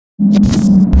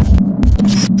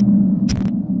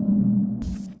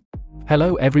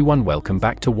Hello everyone, welcome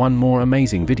back to one more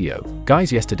amazing video.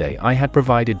 Guys, yesterday I had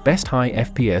provided best high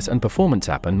FPS and performance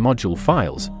app and module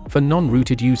files for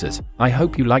non-rooted users. I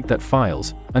hope you liked that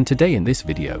files, and today in this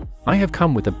video, I have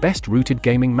come with the best rooted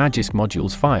gaming Magisk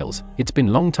modules files. It's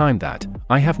been long time that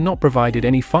I have not provided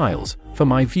any files for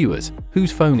my viewers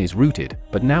whose phone is rooted,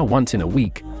 but now once in a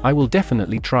week, I will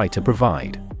definitely try to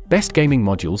provide best gaming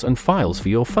modules and files for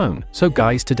your phone. So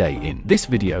guys, today in this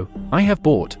video, I have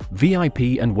bought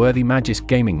VIP and worthy Magisk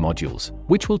gaming modules,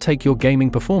 which will take your gaming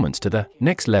performance to the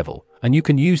next level, and you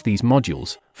can use these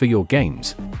modules for your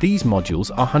games. These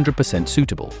modules are 100%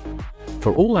 suitable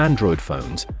for all Android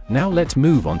phones. Now let's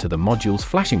move on to the modules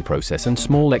flashing process and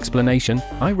small explanation.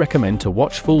 I recommend to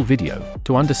watch full video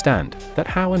to understand that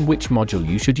how and which module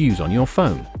you should use on your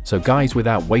phone. So guys,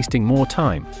 without wasting more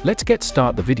time, let's get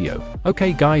start the video.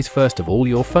 Okay guys, first of all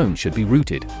your phone should be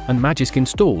rooted and Magisk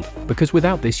installed, because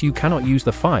without this you cannot use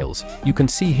the files. You can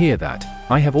see here that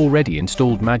I have already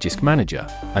installed Magisk Manager,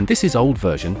 and this is old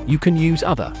version. You can use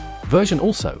other version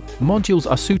also. Modules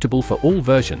are suitable for all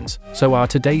versions, so our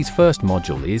today's first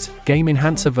module is Game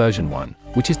Enhancer version 1,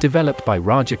 which is developed by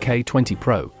RAJAK20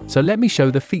 PRO. So let me show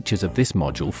the features of this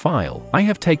module file. I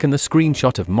have taken the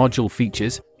screenshot of module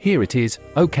features. Here it is.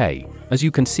 Okay, as you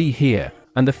can see here,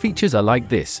 and the features are like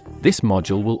this. This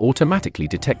module will automatically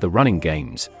detect the running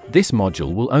games. This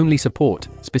module will only support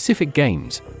specific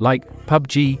games like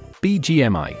PUBG,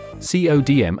 BGMI,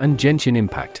 CODM and Genshin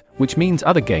Impact, which means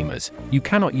other gamers, you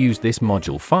cannot use this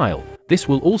module file. This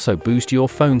will also boost your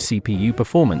phone CPU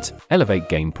performance, elevate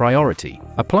game priority,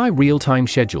 apply real-time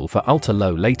schedule for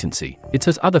ultra-low latency. It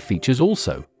has other features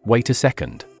also. Wait a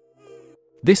second.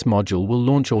 This module will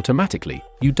launch automatically.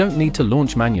 You don't need to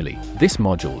launch manually. This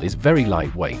module is very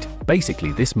lightweight.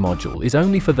 Basically, this module is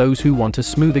only for those who want a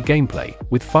smoother gameplay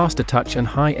with faster touch and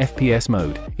high FPS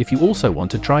mode. If you also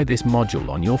want to try this module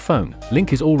on your phone,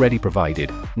 link is already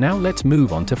provided. Now let's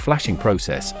move on to flashing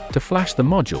process. To flash the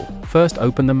module, first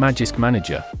open the Magisk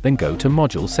Manager, then go to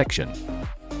Module section.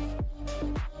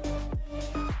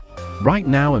 Right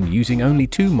now I'm using only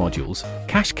two modules,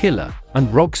 Cache Killer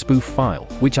and ROG Spoof File,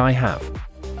 which I have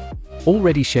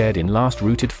already shared in last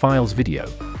rooted files video.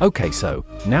 Okay, so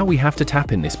now we have to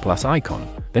tap in this plus icon,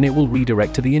 then it will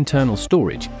redirect to the internal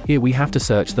storage. Here we have to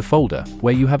search the folder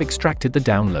where you have extracted the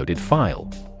downloaded file.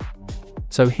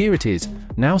 So here it is.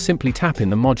 Now simply tap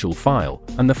in the module file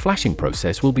and the flashing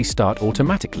process will be start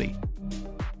automatically.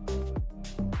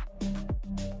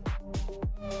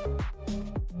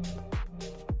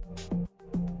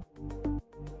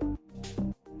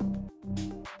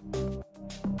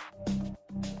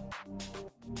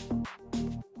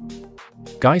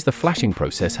 Guys, the flashing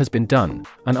process has been done,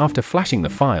 and after flashing the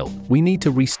file, we need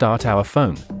to restart our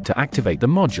phone to activate the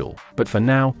module. But for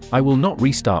now, I will not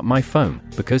restart my phone,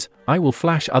 because I will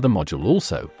flash other module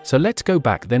also. So let's go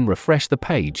back, then refresh the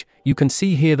page. You can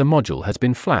see here the module has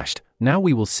been flashed. Now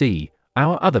we will see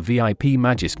our other VIP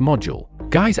Magisk module.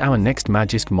 Guys, our next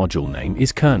Magisk module name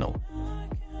is Kernel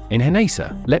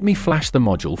Enhancer. Let me flash the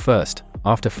module first.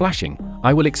 After flashing,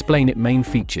 I will explain its main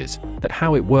features, that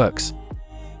how it works.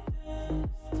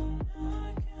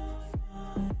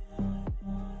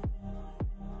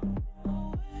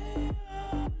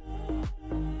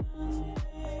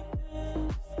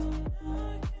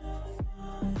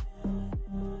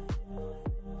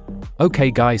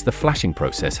 Okay guys, the flashing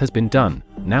process has been done.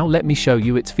 Now let me show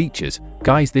you its features.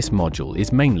 Guys, this module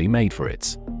is mainly made for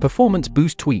its performance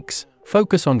boost tweaks,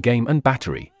 focus on game and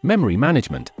battery, memory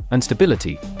management, and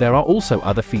stability. There are also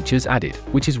other features added,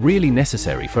 which is really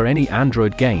necessary for any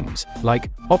Android games,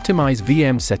 like optimize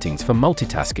VM settings for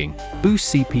multitasking,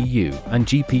 boost CPU and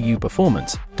GPU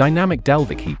performance, dynamic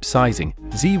Dalvik heap sizing,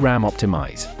 ZRAM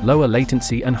optimize, lower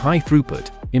latency and high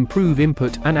throughput, improve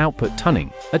input and output tuning,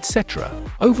 etc.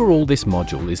 Overall, this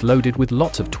module is loaded with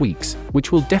lots of tweaks,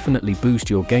 which will definitely boost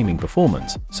your gaming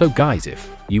performance. So guys,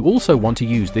 if you also want to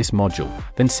use this module,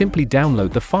 then simply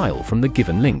download the file from the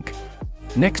given link.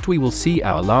 Next we will see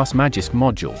our last Magisk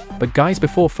module. But guys,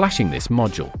 before flashing this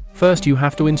module, first you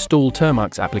have to install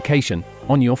Termux application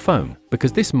on your phone,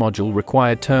 because this module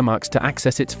required Termux to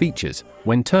access its features.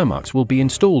 When Termux will be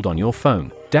installed on your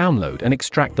phone, download and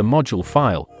extract the module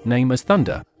file, name as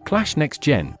Thunder Clash Next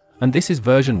Gen, and this is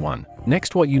version 1.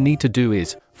 Next what you need to do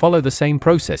is follow the same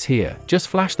process here, just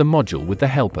flash the module with the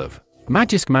help of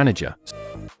Magisk Manager.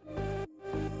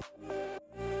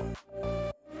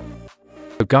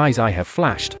 So guys, I have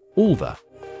flashed all the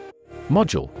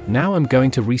module. Now I'm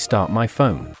going to restart my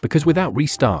phone, because without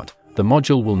restart, the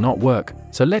module will not work.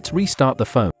 So let's restart the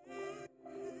phone.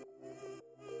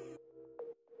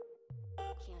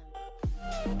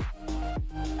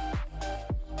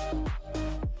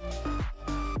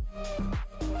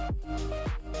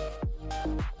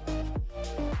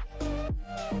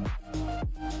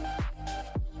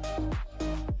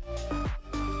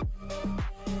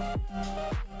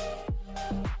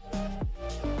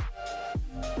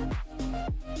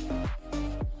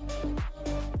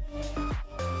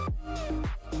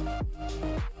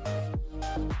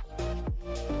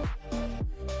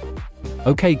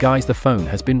 Okay guys, the phone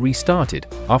has been restarted.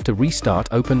 After restart,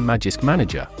 open Magisk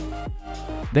Manager.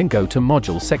 Then go to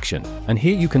Module section, and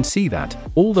here you can see that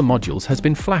all the modules has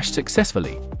been flashed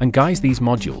successfully. And guys, these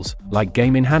modules, like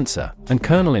Game Enhancer and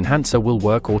Kernel Enhancer, will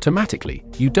work automatically.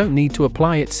 You don't need to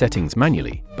apply its settings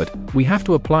manually, but we have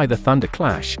to apply the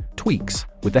Thunderclash tweaks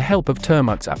with the help of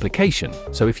Termux application.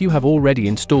 So if you have already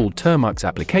installed Termux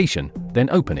application,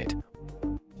 then open it.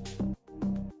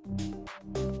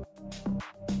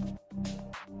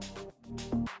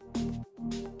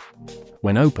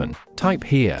 When open, type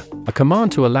here a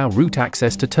command to allow root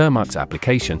access to Termux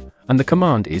application, and the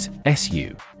command is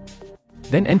su.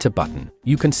 Then enter button.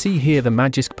 You can see here the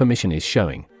Magisk permission is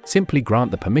showing. Simply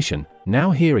grant the permission. Now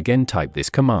here again type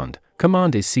this command.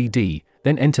 Command is cd,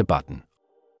 then enter button.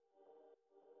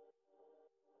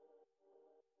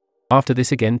 After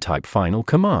this again type final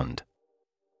command,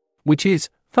 which is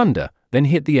thunder. Then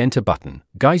hit the enter button.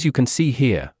 Guys, you can see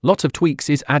here, lots of tweaks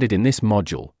is added in this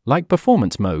module, like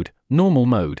performance mode, normal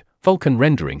mode, Vulkan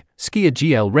rendering, Skia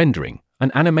GL rendering,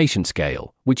 and animation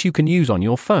scale, which you can use on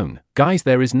your phone. Guys,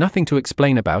 there is nothing to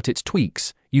explain about its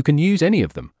tweaks. You can use any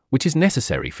of them, which is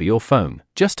necessary for your phone.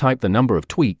 Just type the number of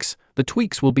tweaks. The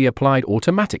tweaks will be applied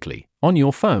automatically on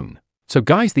your phone. So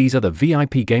guys, these are the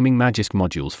VIP gaming Magisk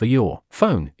modules for your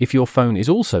phone. If your phone is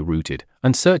also rooted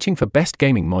and searching for best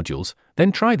gaming modules,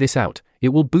 then try this out. It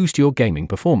will boost your gaming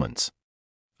performance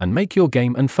and make your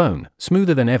game and phone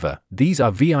smoother than ever. These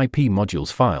are VIP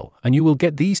modules file, and you will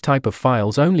get these type of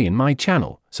files only in my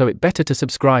channel, so it better to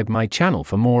subscribe my channel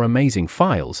for more amazing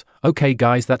files. Okay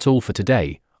guys, that's all for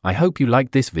today. I hope you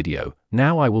liked this video.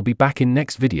 Now I will be back in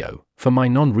next video for my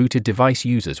non-rooted device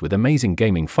users with amazing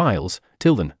gaming files.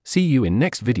 Till then, see you in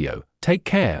next video. Take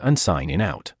care and sign in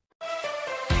out.